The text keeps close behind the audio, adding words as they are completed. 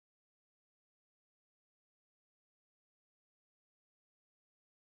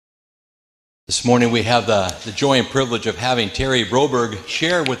This morning we have the joy and privilege of having Terry Bloberg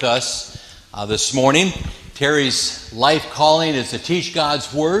share with us this morning. Terry's life calling is to teach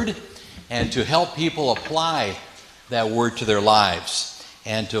God's Word and to help people apply that Word to their lives.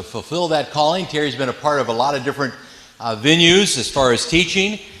 And to fulfill that calling, Terry's been a part of a lot of different venues as far as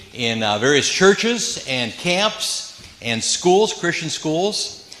teaching in various churches and camps and schools, Christian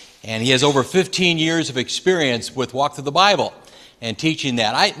schools. And he has over 15 years of experience with Walk Through the Bible and teaching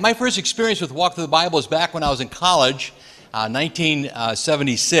that. My first experience with Walk Through the Bible was back when I was in college,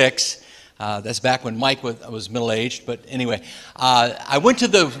 1976. That's back when Mike was middle-aged. But anyway, I went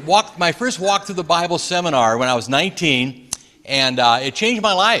to my first Walk Through the Bible seminar when I was 19, and it changed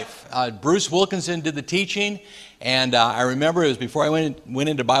my life. Bruce Wilkinson did the teaching, and I remember it was before I went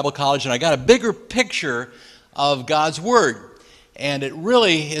into Bible college, and I got a bigger picture of God's Word. And it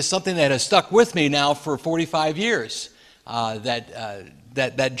really is something that has stuck with me now for 45 years.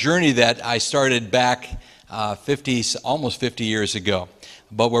 That journey that I started back almost 50 years ago.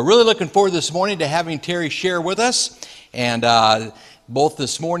 But we're really looking forward this morning to having Terry share with us, and both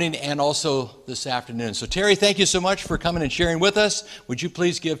this morning and also this afternoon. So Terry, thank you so much for coming and sharing with us. Would you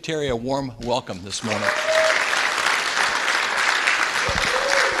please give Terry a warm welcome this morning?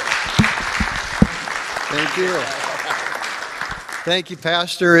 Thank you. Thank you,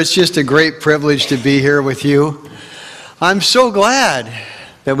 Pastor. It's just a great privilege to be here with you. I'm so glad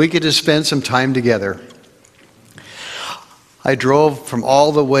that we get to spend some time together. I drove from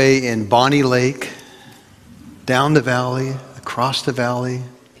all the way in Bonnie Lake, down the valley, across the valley,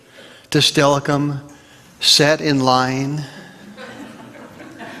 to Stellicum, sat in line.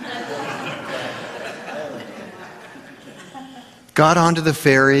 Got onto the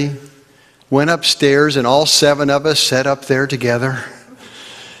ferry, went upstairs, and all 7 of us sat up there together.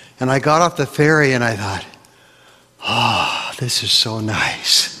 And I got off the ferry and I thought, oh, this is so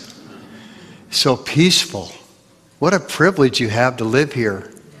nice. So peaceful. What a privilege you have to live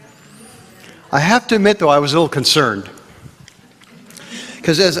here. I have to admit, though, I was a little concerned.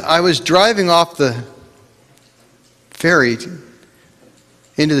 Because as I was driving off the ferry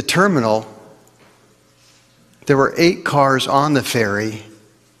into the terminal, there were 8 cars on the ferry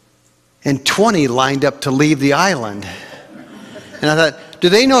and 20 lined up to leave the island. And I thought, do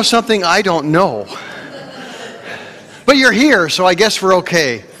they know something I don't know? But you're here, so I guess we're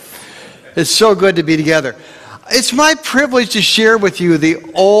okay. It's so good to be together. It's my privilege to share with you the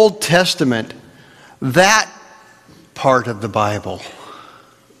Old Testament, that part of the Bible,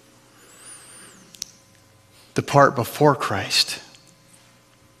 the part before Christ.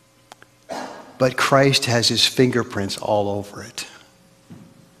 But Christ has his fingerprints all over it.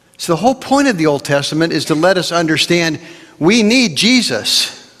 So the whole point of the Old Testament is to let us understand we need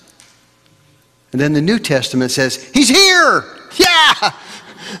Jesus. And then the New Testament says, he's here! Yeah!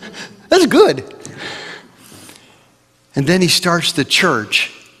 That's good. And then he starts the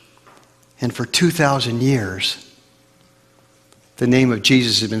church. And for 2,000 years, the name of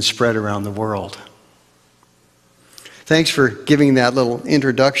Jesus has been spread around the world. Thanks for giving that little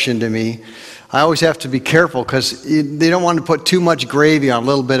introduction to me. I always have to be careful because they don't want to put too much gravy on a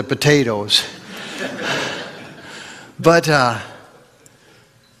little bit of potatoes. But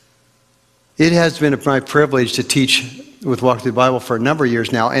it has been my privilege to teach with Walk Through the Bible for a number of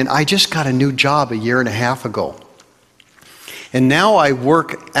years now, and I just got a new job a year and a half ago. And now I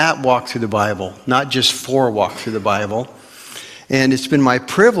work at Walk Through the Bible, not just for Walk Through the Bible. And it's been my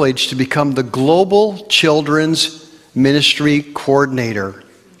privilege to become the Global Children's Ministry Coordinator.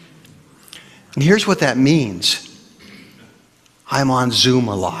 And here's what that means. I'm on Zoom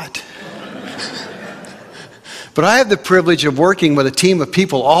a lot. But I have the privilege of working with a team of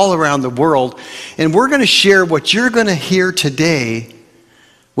people all around the world, and we're going to share what you're going to hear today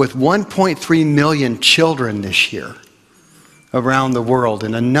with 1.3 million children this year around the world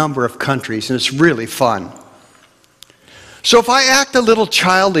in a number of countries, and it's really fun. So if I act a little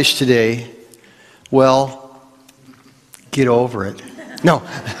childish today, well, get over it. No,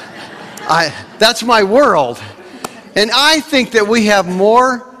 that's my world. And I think that we have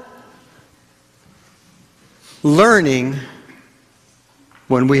more learning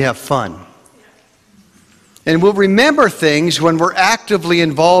when we have fun. And we'll remember things when we're actively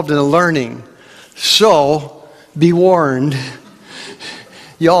involved in the learning. So, be warned.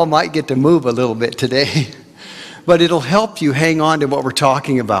 Y'all might get to move a little bit today, but it'll help you hang on to what we're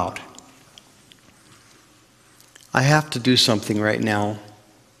talking about. I have to do something right now.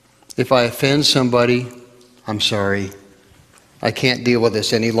 If I offend somebody, I'm sorry. I can't deal with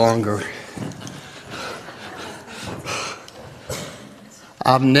this any longer.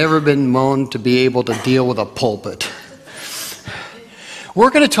 I've never been known to be able to deal with a pulpit. We're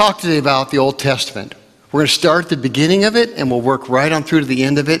going to talk today about the Old Testament. We're going to start at the beginning of it, and we'll work right on through to the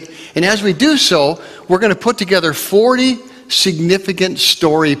end of it. And as we do so, we're going to put together 40 significant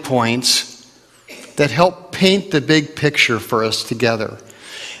story points that help paint the big picture for us together.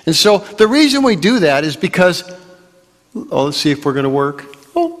 And so the reason we do that is because, let's see if we're going to work.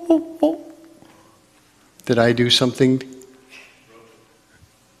 Did I do something?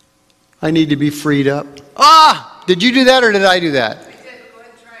 I need to be freed up. Did you do that or did I do that? I did. Go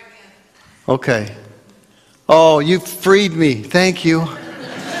ahead and try again. Okay. Oh, you freed me. Thank you.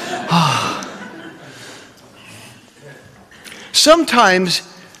 Sometimes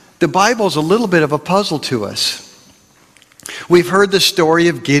the Bible's a little bit of a puzzle to us. We've heard the story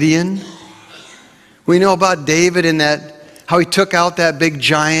of Gideon. We know about David and how he took out that big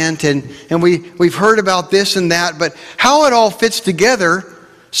giant, and we've heard about this and that, but how it all fits together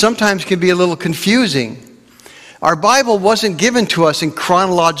sometimes can be a little confusing. Our Bible wasn't given to us in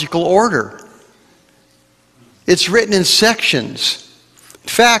chronological order. It's written in sections. In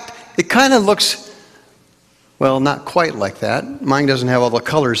fact, it kind of looks, well, not quite like that. Mine doesn't have all the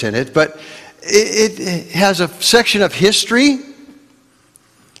colors in it, but it has a section of history.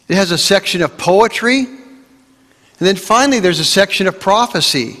 It has a section of poetry. And then finally, there's a section of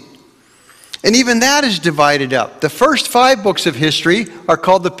prophecy. And even that is divided up. The first 5 books of history are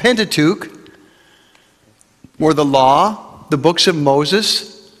called the Pentateuch, or the Law, the books of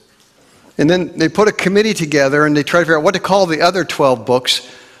Moses. And then they put a committee together and they tried to figure out what to call the other 12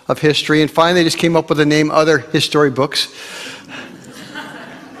 books of history. And finally, they just came up with the name Other History Books.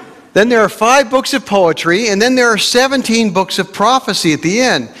 Then there are 5 books of poetry, and then there are 17 books of prophecy at the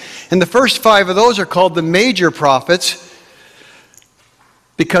end. And the first 5 of those are called the major prophets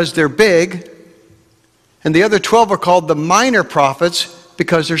because they're big, and the other 12 are called the minor prophets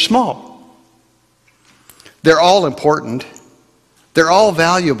because they're small. They're all important. They're all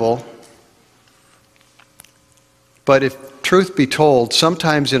valuable. But if truth be told,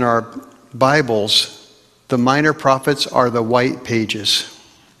 sometimes in our Bibles, the minor prophets are the white pages.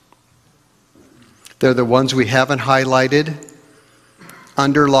 They're the ones we haven't highlighted,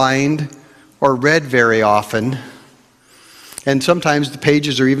 underlined, or read very often. And sometimes the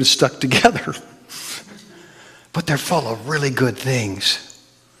pages are even stuck together. But they're full of really good things.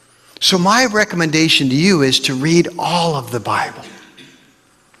 So my recommendation to you is to read all of the Bible.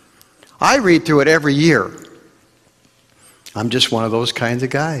 I read through it every year. I'm just one of those kinds of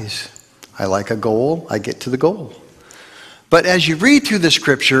guys. I like a goal, I get to the goal. But as you read through the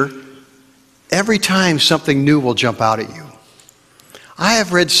Scripture, every time something new will jump out at you. I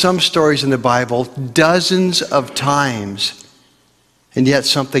have read some stories in the Bible dozens of times, and yet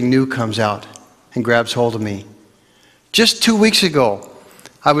something new comes out and grabs hold of me. Just 2 weeks ago,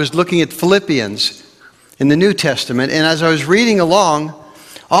 I was looking at Philippians in the New Testament, and as I was reading along,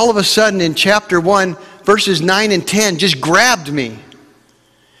 all of a sudden in chapter 1, verses 9 and 10 just grabbed me.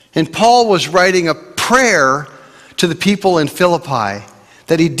 And Paul was writing a prayer to the people in Philippi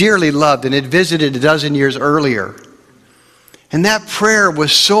that he dearly loved and had visited a dozen years earlier. And that prayer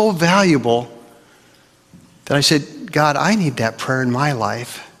was so valuable that I said, God, I need that prayer in my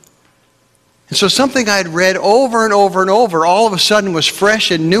life. And so something I had read over and over and over all of a sudden was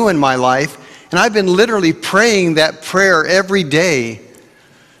fresh and new in my life. And I've been literally praying that prayer every day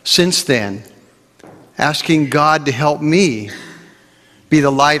since then, asking God to help me be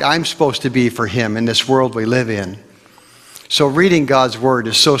the light I'm supposed to be for Him in this world we live in. So reading God's Word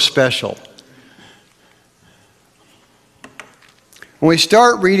is so special. When we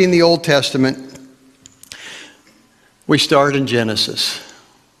start reading the Old Testament, we start in Genesis.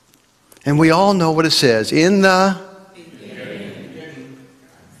 And we all know what it says. In the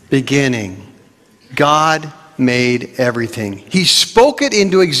beginning, God made everything. He spoke it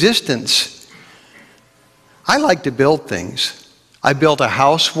into existence. I like to build things. I built a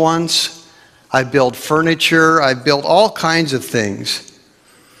house once. I built furniture. I built all kinds of things.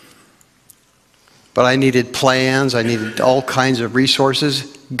 But I needed plans. I needed all kinds of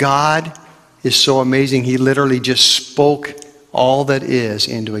resources. God is so amazing. He literally just spoke all that is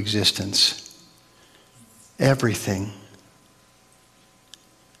into existence. Everything.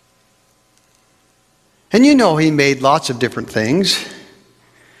 And you know He made lots of different things.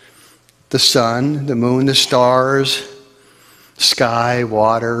 The sun, the moon, the stars, sky,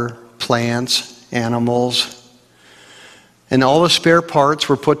 water, plants, animals. And all the spare parts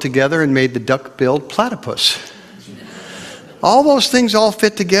were put together and made the duck-billed platypus. All those things all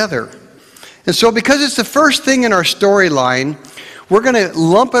fit together. And so because it's the first thing in our storyline, we're going to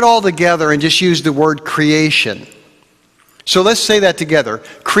lump it all together and just use the word creation. So let's say that together.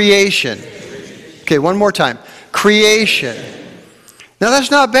 Creation. Okay, one more time. Creation. Now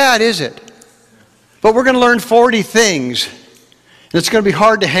that's not bad, is it? But we're going to learn 40 things. And it's going to be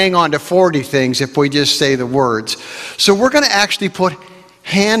hard to hang on to 40 things if we just say the words. So we're going to actually put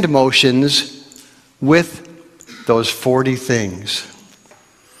hand motions with those 40 things.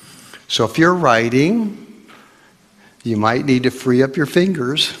 So if you're writing, you might need to free up your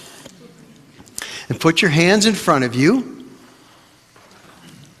fingers and put your hands in front of you.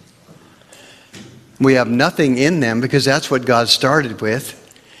 We have nothing in them because that's what God started with.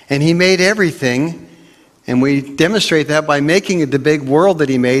 And He made everything. And we demonstrate that by making it the big world that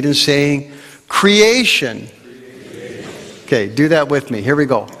He made and saying, creation. Okay, do that with me. Here we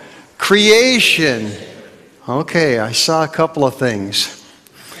go. Creation. Okay, I saw a couple of things.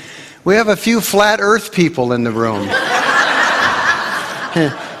 We have a few flat earth people in the room.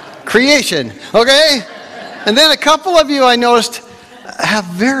 Creation. Okay? And then a couple of you I noticed have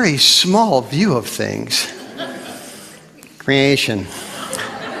very small view of things. Creation.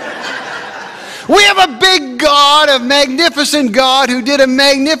 We have a big God, a magnificent God who did a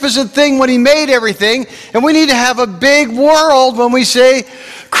magnificent thing when He made everything. And we need to have a big world when we say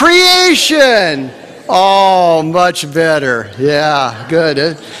creation. Oh, much better. Yeah,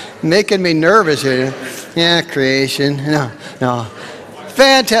 good. Making me nervous here. Yeah, creation. No.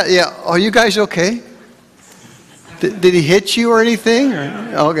 Fantastic. Yeah. Are you guys okay? Did he hit you or anything?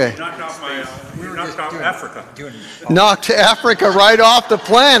 Okay. Knocked off Africa. Knocked Africa right off the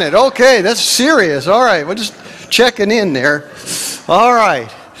planet. Okay, that's serious. All right, we're just checking in there. All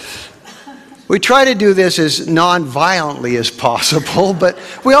right. We try to do this as non-violently as possible, but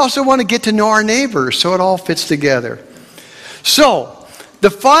we also want to get to know our neighbors so it all fits together. So,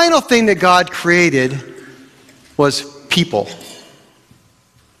 the final thing that God created was people.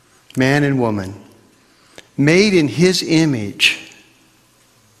 Man and woman. Made in His image.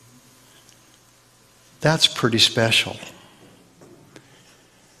 That's pretty special.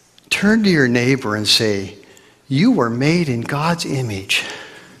 Turn to your neighbor and say, you were made in God's image.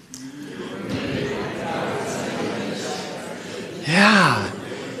 Yeah.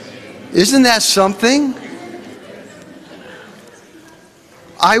 Isn't that something?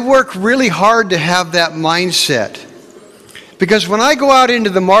 I work really hard to have that mindset. Because when I go out into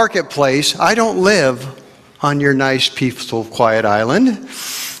the marketplace, I don't live on your nice, peaceful, quiet island.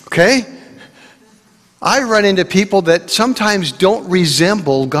 Okay? I run into people that sometimes don't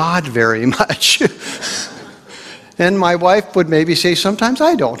resemble God very much. And my wife would maybe say sometimes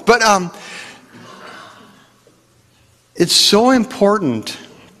I don't. But it's so important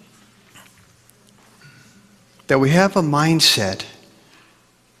that we have a mindset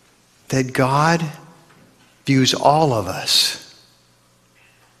that God views all of us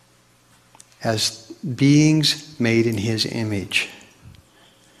as beings made in His image.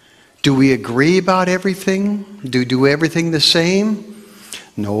 Do we agree about everything? Do everything the same?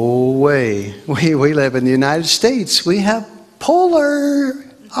 No way. We live in the United States. We have polar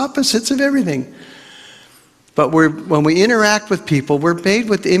opposites of everything. But when we interact with people, we're made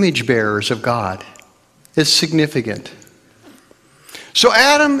with image bearers of God. It's significant. So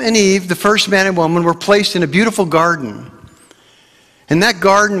Adam and Eve, the first man and woman, were placed in a beautiful garden. And that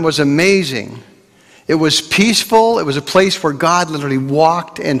garden was amazing. It was peaceful. It was a place where God literally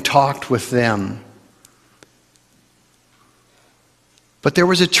walked and talked with them. But there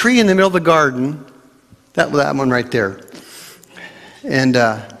was a tree in the middle of the garden, that one right there. And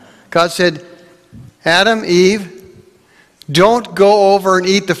God said, Adam, Eve, don't go over and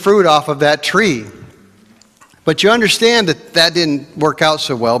eat the fruit off of that tree. But you understand that that didn't work out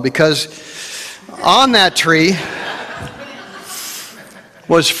so well, because on that tree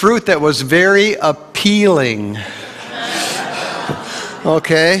was fruit that was very appealing.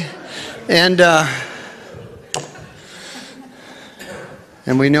 Okay? And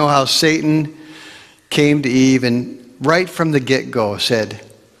we know how Satan came to Eve and right from the get-go said,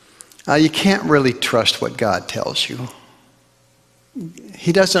 you can't really trust what God tells you.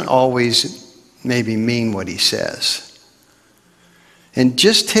 He doesn't always maybe mean what He says. And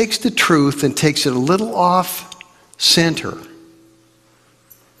just takes the truth and takes it a little off center.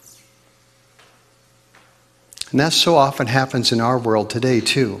 And that so often happens in our world today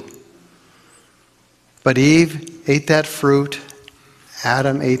too. But Eve ate that fruit,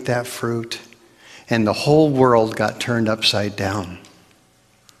 Adam ate that fruit, and the whole world got turned upside down.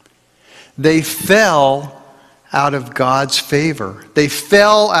 They fell out of God's favor. They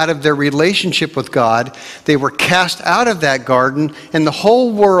fell out of their relationship with God. They were cast out of that garden, and the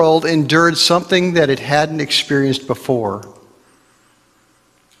whole world endured something that it hadn't experienced before.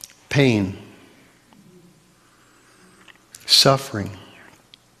 Pain. Suffering.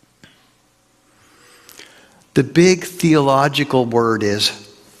 The big theological word is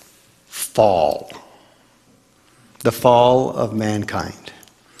fall. The fall of mankind.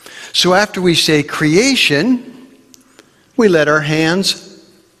 So after we say creation, we let our hands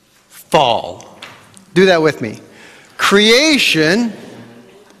fall. Do that with me. Creation,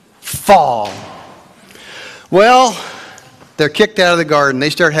 fall. Well, they're kicked out of the garden. They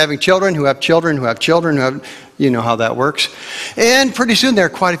start having children who have children who have children who have, you know how that works. And pretty soon there are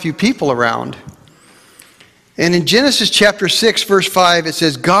quite a few people around. And in Genesis chapter 6, verse 5, it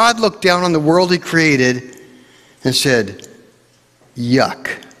says, God looked down on the world he created and said, yuck.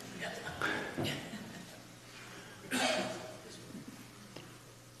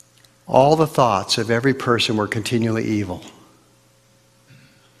 All the thoughts of every person were continually evil.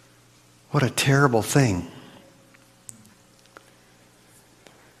 What a terrible thing.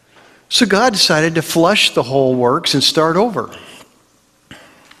 So God decided to flush the whole works and start over.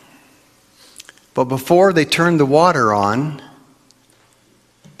 But before they turned the water on,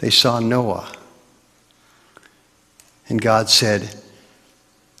 they saw Noah. And God said,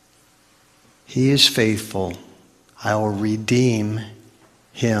 he is faithful. I will redeem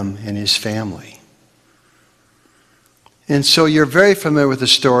him and his family. And so you're very familiar with the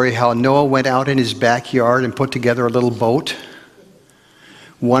story how Noah went out in his backyard and put together a little boat,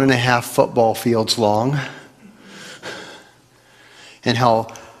 1.5 football fields long, and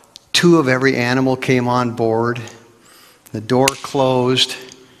how 2 of every animal came on board. The door closed,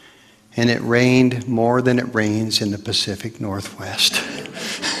 and it rained more than it rains in the Pacific Northwest.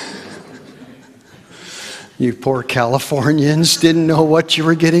 You poor Californians didn't know what you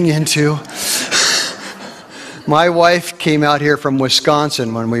were getting into. My wife came out here from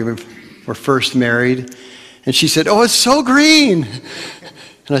Wisconsin when we were first married, and she said, oh, it's so green.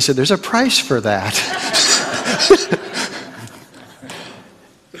 And I said, there's a price for that.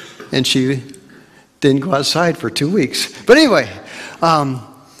 And she didn't go outside for 2 weeks. But anyway,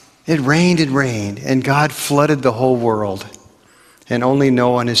 it rained and rained, and God flooded the whole world. And only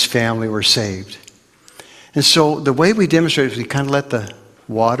Noah and his family were saved. And so the way we demonstrate is we kind of let the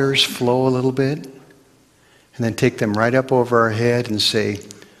waters flow a little bit, and then take them right up over our head and say,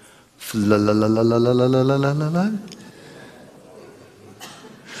 la la la la la la la la la la la.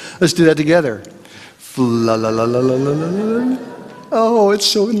 Let's do that together. La la la la la la la la. Oh, it's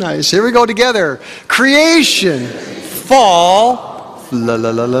so nice. Here we go together. Creation, fall, la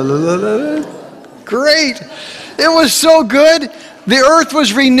la la la la la la. Great. It was so good. The earth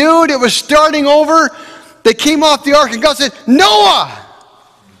was renewed. It was starting over. They came off the ark and God said, Noah,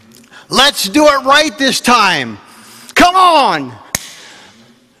 let's do it right this time. Come on.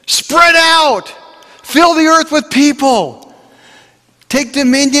 Spread out. Fill the earth with people. Take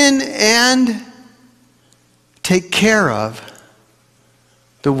dominion and take care of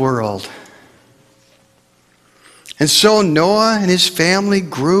the world. And so Noah and his family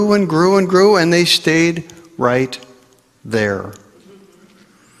grew and grew and grew, and they stayed right there.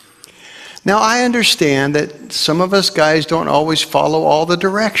 Now, I understand that some of us guys don't always follow all the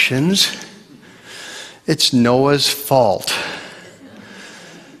directions. It's Noah's fault.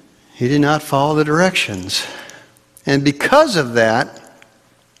 He did not follow the directions. And because of that,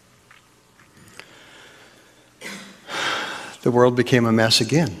 the world became a mess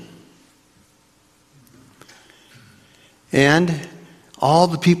again. And all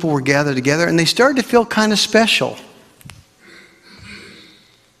the people were gathered together, and they started to feel kind of special.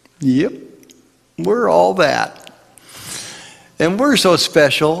 Yep. We're all that. And we're so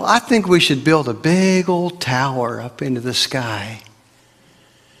special, I think we should build a big old tower up into the sky.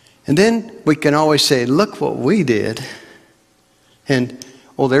 And then we can always say, look what we did. And,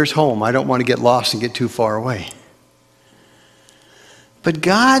 oh, there's home. I don't want to get lost and get too far away. But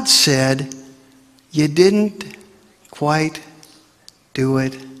God said, you didn't quite do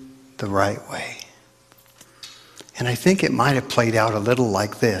it the right way. And I think it might have played out a little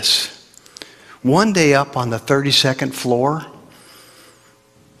like this. One day up on the 32nd floor,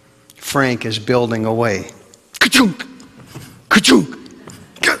 Frank is building away. Ka-chunk! Ka-chunk!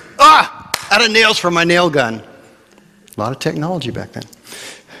 Out of nails from my nail gun. A lot of technology back then.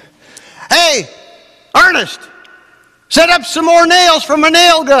 Hey, Ernest, set up some more nails from a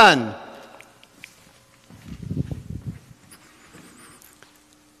nail gun.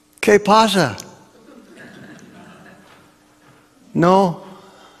 ¿Qué pasa? No.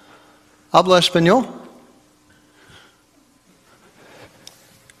 ¿Habla español?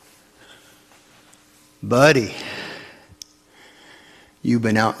 Buddy, you've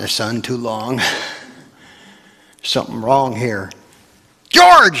been out in the sun too long. Something wrong here.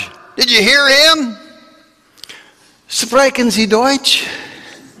 George, did you hear him? Sprechen Sie Deutsch?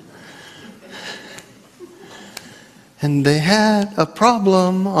 And they had a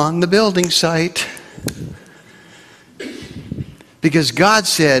problem on the building site. Because God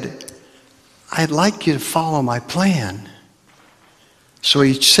said, I'd like you to follow my plan. So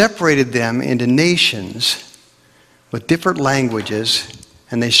he separated them into nations with different languages,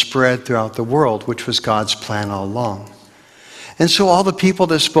 and they spread throughout the world, which was God's plan all along. And so all the people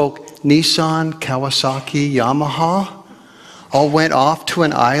that spoke Nissan, Kawasaki, Yamaha all went off to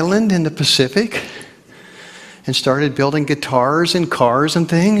an island in the Pacific and started building guitars and cars and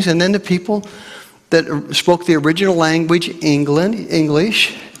things. And then the people that spoke the original language,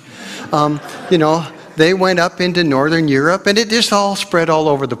 English, they went up into Northern Europe, and it just all spread all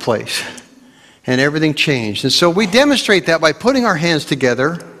over the place. And everything changed. And so we demonstrate that by putting our hands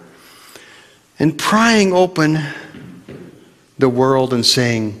together and prying open the world and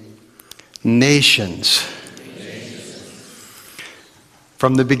saying, nations.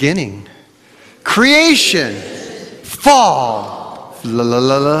 From the beginning. Creation. Fall.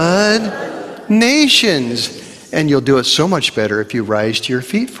 Flood. Nations. And you'll do it so much better if you rise to your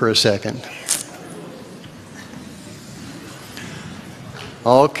feet for a second.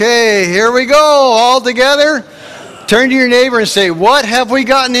 Okay, here we go, all together. Turn to your neighbor and say, what have we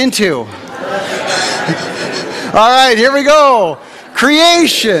gotten into? All right, here we go.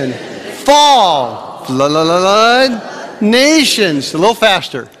 Creation, fall, flood, nations. A little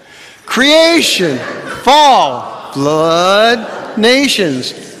faster. Creation, fall, flood,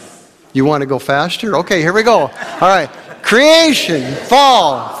 nations. You want to go faster? Okay, here we go. All right. Creation,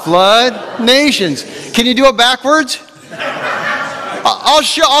 fall, flood, nations. Can you do it backwards? I'll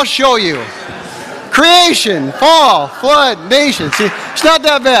show you. Creation, fall, flood, nations. See, it's not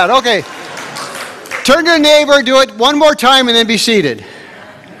that bad. Okay. Turn to your neighbor, do it one more time, and then be seated.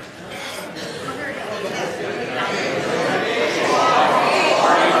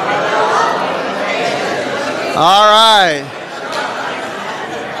 All right.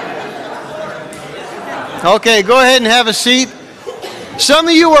 Okay, go ahead and have a seat. Some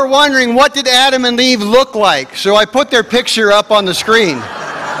of you are wondering, what did Adam and Eve look like? So I put their picture up on the screen.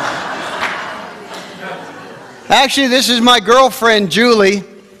 Actually, this is my girlfriend, Julie.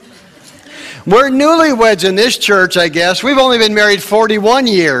 We're newlyweds in this church, I guess. We've only been married 41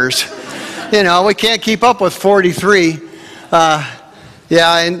 years. You know, we can't keep up with 43.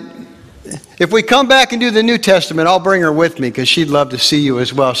 And if we come back and do the New Testament, I'll bring her with me because she'd love to see you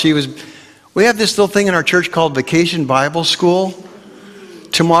as well. We have this little thing in our church called Vacation Bible School.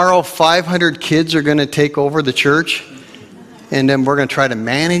 Tomorrow, 500 kids are going to take over the church, and then we're going to try to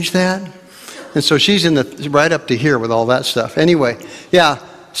manage that. And so she's right up to here with all that stuff. Anyway, yeah,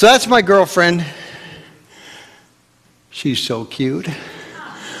 so that's my girlfriend. She's so cute.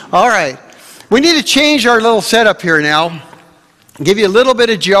 All right, we need to change our little setup here now. Give you a little bit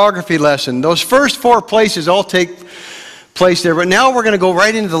of geography lesson. Those first 4 places all take place there, but now we're going to go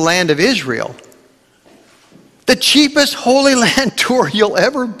right into the land of Israel. The cheapest Holy Land tour you'll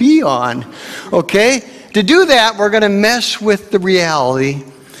ever be on, okay? To do that, we're going to mess with the reality.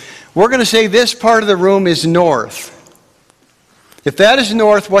 We're going to say this part of the room is north. If that is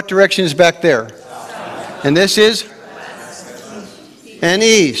north, what direction is back there? South. And this is? West. And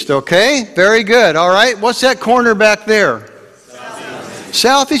east, okay? Very good. All right, what's that corner back there? Southeast.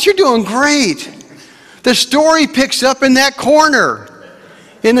 Southeast, you're doing great. The story picks up in that corner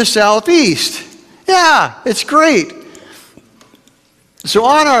in the southeast. Yeah, it's great. So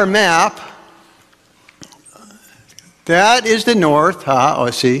on our map, that is the north. Oh, I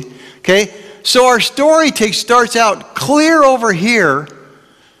see. Okay, so our story starts out clear over here,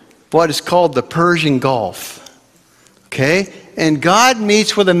 what is called the Persian Gulf. Okay, and God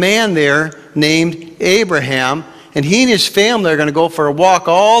meets with a man there named Abraham, and he and his family are going to go for a walk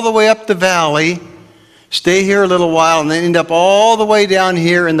all the way up the valley, stay here a little while, and then end up all the way down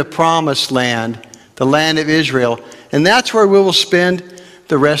here in the Promised Land, the land of Israel. And that's where we will spend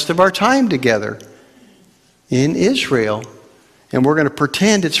the rest of our time together, in Israel. And we're going to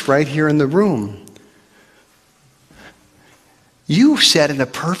pretend it's right here in the room. You sat in a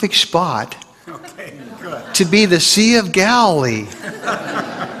perfect spot to be the Sea of Galilee.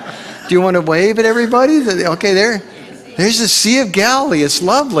 Do you want to wave at everybody? Okay, there's the Sea of Galilee. It's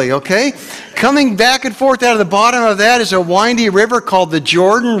lovely, okay? Coming back and forth out of the bottom of that is a windy river called the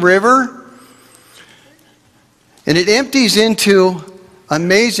Jordan River. And it empties into,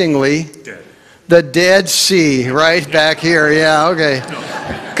 amazingly, the Dead Sea right back here. Yeah, okay.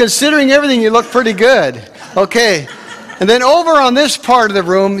 Considering everything, you look pretty good. Okay. And then over on this part of the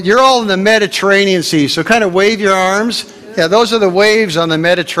room, you're all in the Mediterranean Sea. So kind of wave your arms. Yeah, those are the waves on the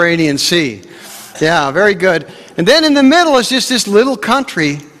Mediterranean Sea. Yeah, very good. And then in the middle is just this little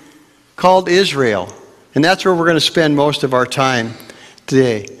country called Israel. And that's where we're going to spend most of our time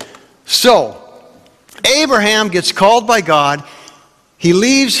today. So, Abraham gets called by God. He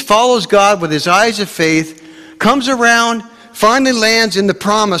leaves, follows God with his eyes of faith, comes around, finally lands in the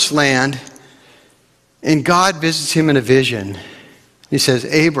promised land, and God visits him in a vision. He says,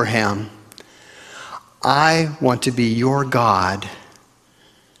 Abraham, I want to be your God,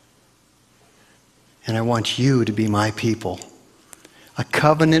 and I want you to be my people. A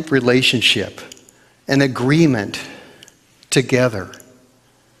covenant relationship, an agreement together.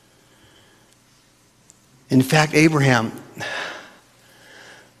 In fact, Abraham,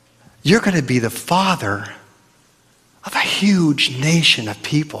 you're going to be the father of a huge nation of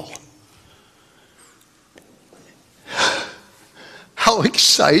people. How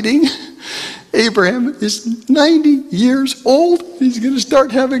exciting. Abraham is 90 years old. He's going to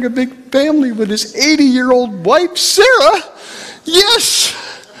start having a big family with his 80-year-old wife, Sarah. Yes!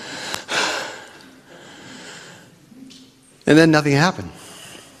 And then nothing happened.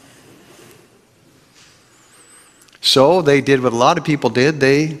 So they did what a lot of people did.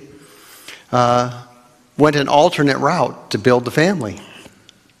 They went an alternate route to build the family.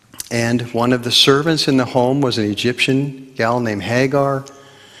 And one of the servants in the home was an Egyptian gal named Hagar.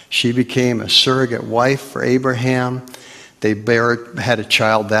 She became a surrogate wife for Abraham. They had a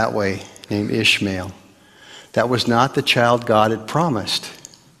child that way named Ishmael. That was not the child God had promised.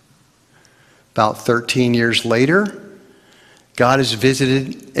 About 13 years later, God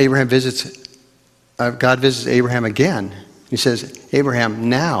visits Abraham again. He says, Abraham,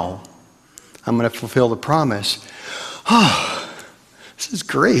 now I'm going to fulfill the promise. Oh, this is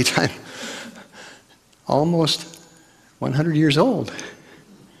great. I'm almost 100 years old.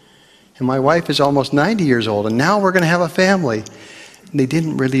 And my wife is almost 90 years old. And now we're going to have a family. And they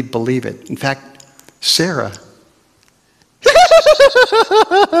didn't really believe it. In fact, Sarah,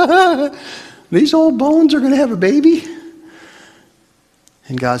 these old bones are going to have a baby?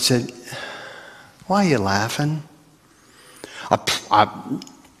 And God said, why are you laughing?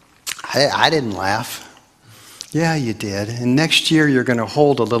 I didn't laugh. Yeah, you did. And next year you're going to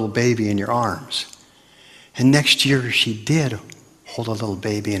hold a little baby in your arms. And next year she did hold a little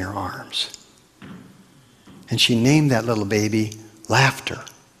baby in her arms. And she named that little baby Laughter.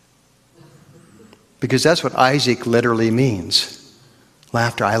 Because that's what Isaac literally means.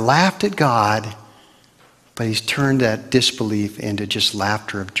 Laughter. I laughed at God, but he's turned that disbelief into just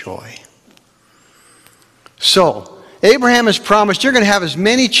laughter of joy. So, Abraham has promised you're going to have as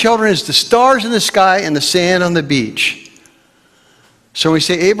many children as the stars in the sky and the sand on the beach. So when we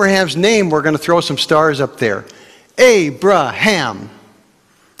say Abraham's name, we're going to throw some stars up there. Abraham.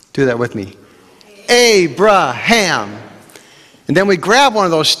 Do that with me. Abraham. And then we grab one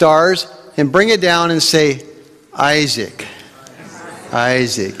of those stars and bring it down and say Isaac.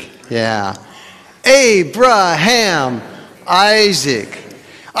 Isaac. Yeah. Abraham. Isaac.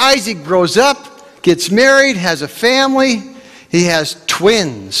 Isaac grows up, gets married, has a family. He has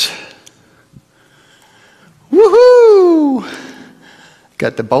twins. Woohoo!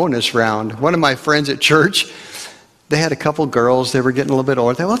 Got the bonus round. One of my friends at church, they had a couple girls. They were getting a little bit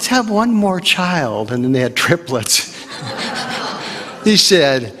older. They said, let's have one more child. And then they had triplets. He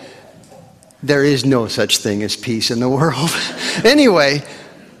said, there is no such thing as peace in the world. Anyway,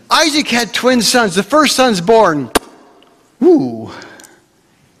 Isaac had twin sons. The first son's born. Woo!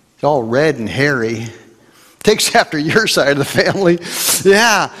 He's all red and hairy. Takes after your side of the family.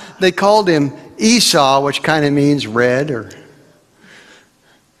 Yeah, they called him Esau, which kind of means red.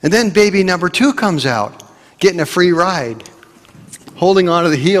 And then baby number 2 comes out, getting a free ride, holding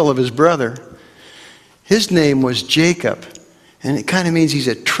onto the heel of his brother. His name was Jacob, and it kind of means he's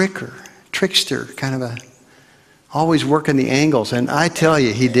a trickster, kind of always working the angles. And I tell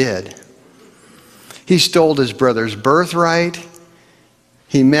you, he did. He stole his brother's birthright.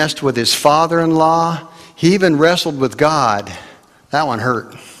 He messed with his father-in-law. He even wrestled with God. That one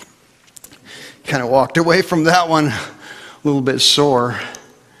hurt. Kind of walked away from that one a little bit sore.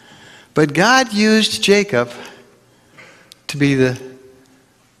 But God used Jacob to be the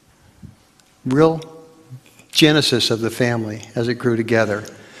real genesis of the family as it grew together.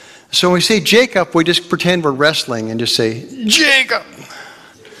 So when we say Jacob, we just pretend we're wrestling and just say, Jacob!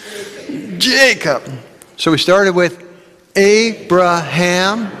 Jacob! So we started with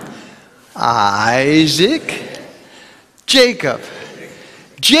Abraham, Isaac, Jacob.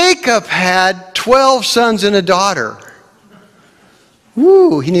 Jacob had 12 sons and a daughter.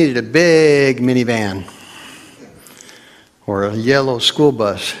 Woo, he needed a big minivan or a yellow school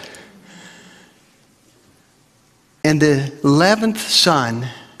bus. And the 11th son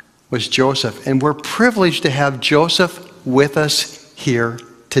was Joseph. And we're privileged to have Joseph with us here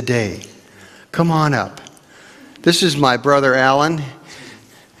today. Come on up. This is my brother Alan.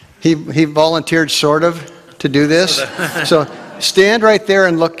 He volunteered sort of to do this. So stand right there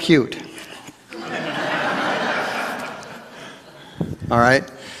and look cute. All right.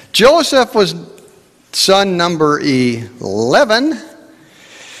 Joseph was son number 11.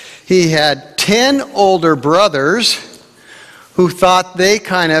 He had 10 older brothers who thought they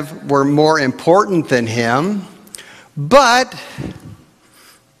kind of were more important than him. But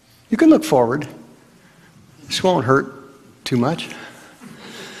you can look forward. This won't hurt too much.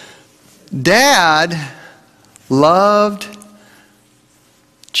 Dad loved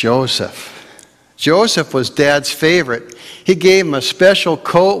Joseph. Joseph was Dad's favorite. He gave him a special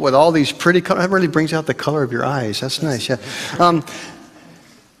coat with all these pretty colors. That really brings out the color of your eyes. That's nice, yeah.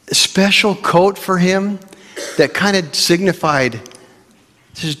 Special coat for him that kind of signified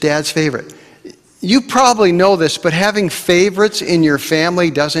this is Dad's favorite. You probably know this, but having favorites in your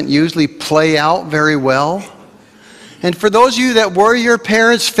family doesn't usually play out very well. And for those of you that were your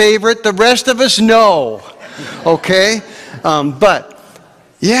parents' favorite, the rest of us know. Okay? But,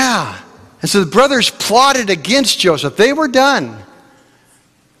 yeah. And so the brothers plotted against Joseph. They were done.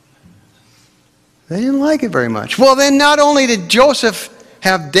 They didn't like it very much. Well, then not only did Joseph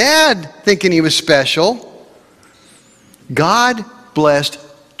have Dad thinking he was special, God blessed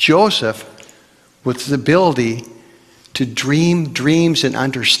Joseph with the ability to dream dreams and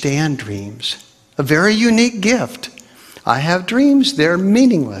understand dreams. A very unique gift. I have dreams, they're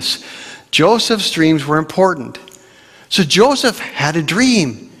meaningless. Joseph's dreams were important. So Joseph had a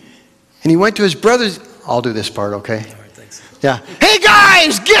dream. And he went to his brothers. I'll do this part, okay? All right, thanks. Yeah. Hey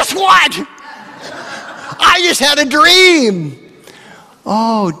guys, guess what? I just had a dream.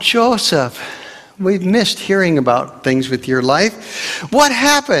 Oh, Joseph, we've missed hearing about things with your life. What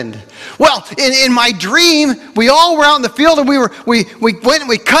happened? Well, in my dream, we all were out in the field and we went and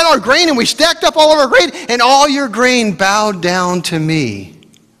we cut our grain and we stacked up all of our grain and all your grain bowed down to me.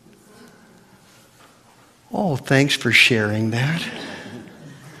 Oh, thanks for sharing that.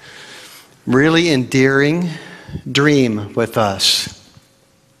 Really endearing dream with us.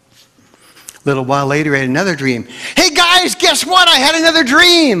 A little while later, I had another dream. Hey guys, guess what? I had another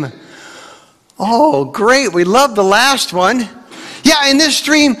dream. Oh, great. We loved the last one. Yeah, in this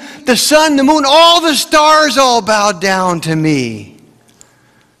dream, the sun, the moon, all the stars all bowed down to me.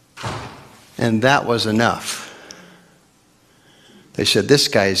 And that was enough. They said, this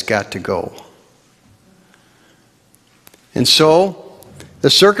guy's got to go. And so, the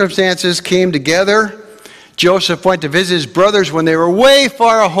circumstances came together. Joseph went to visit his brothers when they were way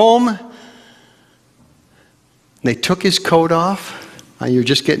far home. They took his coat off. You were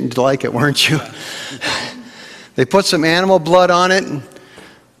just getting to like it, weren't you? They put some animal blood on it and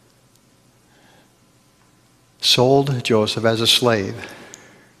sold Joseph as a slave.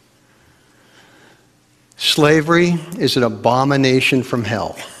 Slavery is an abomination from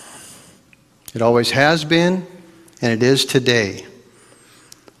hell. It always has been, and it is today.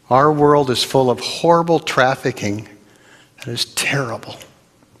 Our world is full of horrible trafficking that is terrible.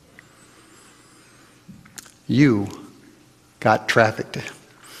 You got trafficked.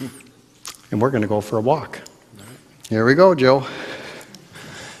 And we're going to go for a walk. Here we go, Joe.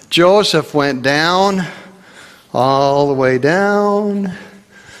 Joseph went down, all the way down,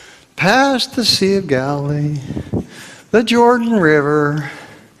 past the Sea of Galilee, the Jordan River,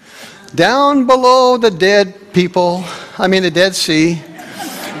 down below the dead the Dead Sea,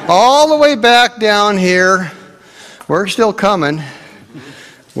 all the way back down here. We're still coming.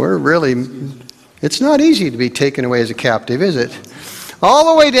 It's not easy to be taken away as a captive, is it?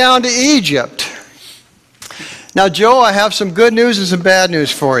 All the way down to Egypt. Now, Joe, I have some good news and some bad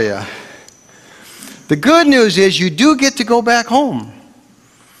news for you. The good news is you do get to go back home.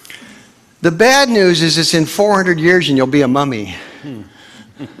 The bad news is it's in 400 years and you'll be a mummy.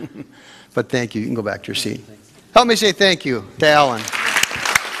 But thank you. You can go back to your seat. Help me say thank you to Alan.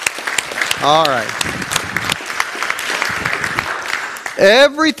 All right.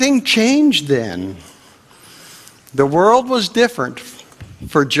 Everything changed then. The world was different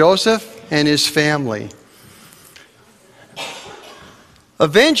for Joseph and his family.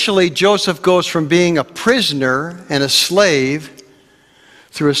 Eventually, Joseph goes from being a prisoner and a slave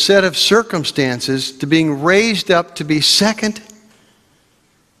through a set of circumstances to being raised up to be second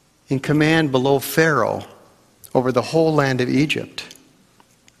in command below Pharaoh over the whole land of Egypt.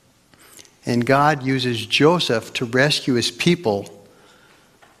 And God uses Joseph to rescue his people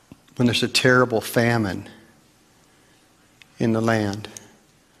when there's a terrible famine in the land.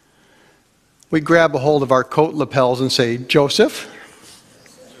 We grab a hold of our coat lapels and say, Joseph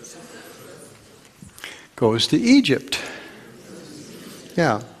goes to Egypt.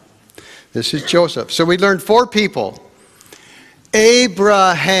 Yeah. This is Joseph. So we learned 4 people.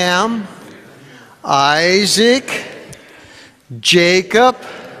 Abraham, Isaac, Jacob,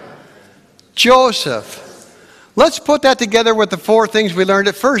 Joseph. Let's put that together with the 4 things we learned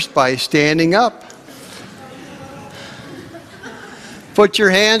at first by standing up. Put your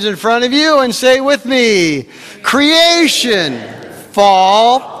hands in front of you and say with me, creation,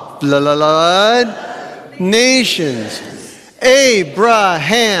 fall, blood, nations.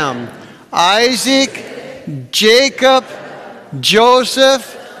 Abraham, Isaac, Jacob,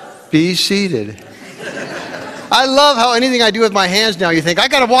 Joseph. Be seated. I love how anything I do with my hands now, you think, I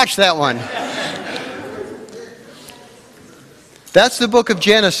got to watch that one. That's the book of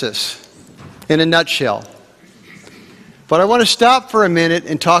Genesis in a nutshell. But I want to stop for a minute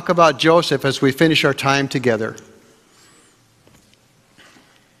and talk about Joseph as we finish our time together.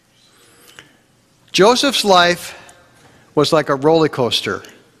 Joseph's life was like a roller coaster.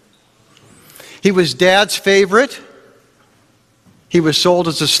 He was Dad's favorite. He was sold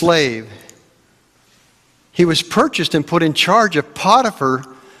as a slave. He was purchased and put in charge of Potiphar,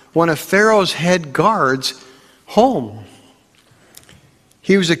 one of Pharaoh's head guards, home.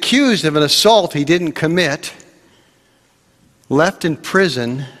 He was accused of an assault he didn't commit, left in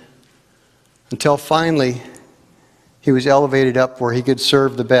prison until finally he was elevated up where he could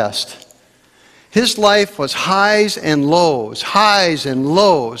serve the best. His life was highs and lows, highs and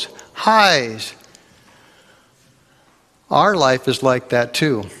lows, highs. Our life is like that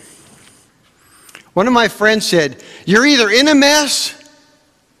too. One of my friends said, you're either in a mess,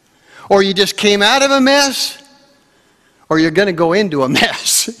 or you just came out of a mess, or you're going to go into a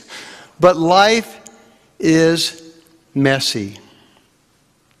mess. But life is messy.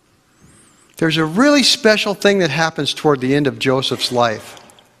 There's a really special thing that happens toward the end of Joseph's life.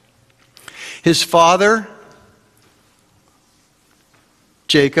 His father,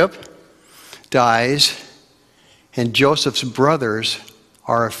 Jacob, dies, and Joseph's brothers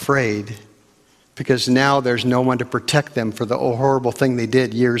are afraid because now there's no one to protect them for the horrible thing they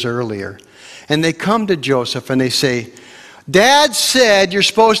did years earlier. And they come to Joseph and they say, Dad said you're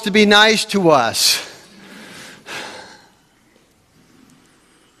supposed to be nice to us.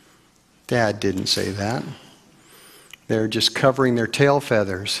 Dad didn't say that. They're just covering their tail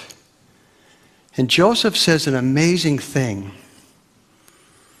feathers. And Joseph says an amazing thing.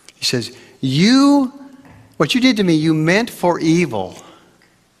 He says, what you did to me, you meant for evil,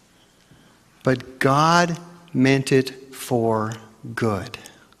 but God meant it for good.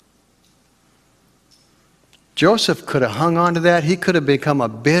 Joseph could have hung on to that. He could have become a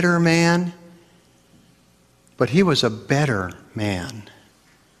bitter man, but he was a better man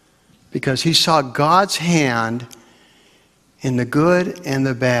because he saw God's hand in the good and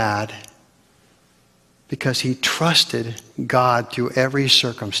the bad, because he trusted God through every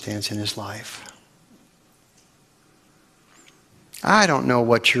circumstance in his life. I don't know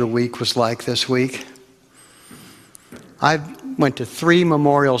what your week was like this week. I went to 3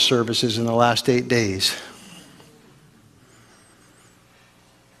 memorial services in the last 8 days.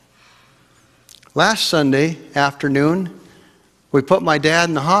 Last Sunday afternoon, we put my dad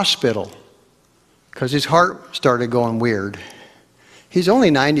in the hospital because his heart started going weird. He's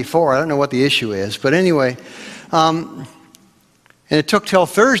only 94. I don't know what the issue is. But anyway, and it took till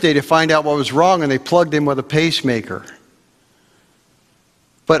Thursday to find out what was wrong, and they plugged him with a pacemaker.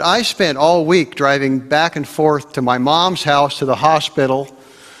 But I spent all week driving back and forth to my mom's house to the hospital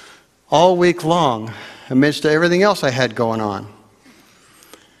all week long amidst everything else I had going on.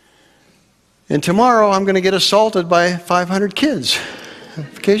 And tomorrow I'm going to get assaulted by 500 kids at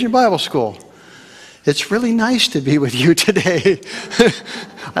Vacation Bible School. It's really nice to be with you today.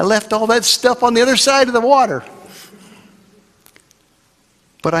 I left all that stuff on the other side of the water.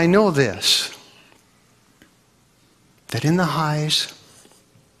 But I know this, that in the highs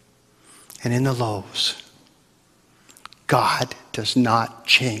and in the lows, God does not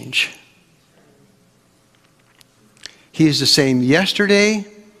change. He is the same yesterday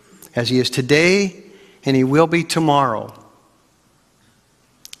as he is today, and he will be tomorrow.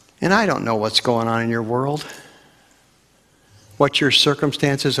 And I don't know what's going on in your world, what your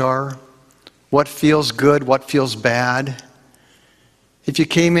circumstances are, what feels good, what feels bad. If you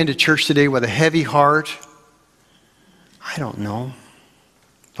came into church today with a heavy heart, I don't know,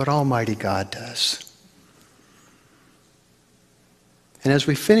 but Almighty God does. And as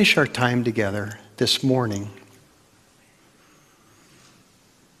we finish our time together this morning,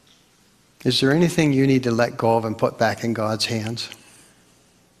 is there anything you need to let go of and put back in God's hands?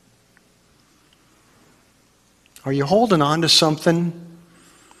 Are you holding on to something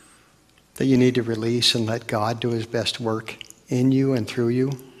that you need to release and let God do his best work in you and through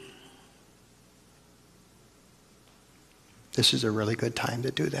you? this is a really good time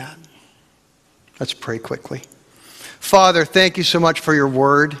to do that. Let's pray quickly. Father, thank you so much for your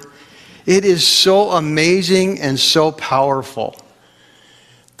word. It is so amazing and so powerful.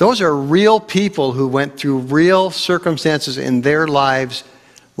 Those are real people who went through real circumstances in their lives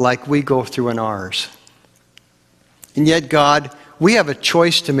like we go through in ours. And yet, God, we have a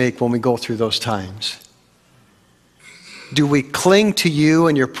choice to make when we go through those times. Do we cling to you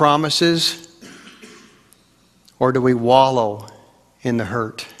and your promises, or do we wallow in the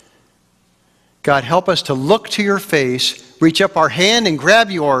hurt? God, help us to look to your face, reach up our hand and grab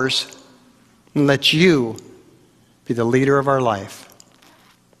yours, and let you be the leader of our life.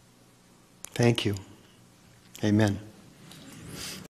 Thank you. Amen.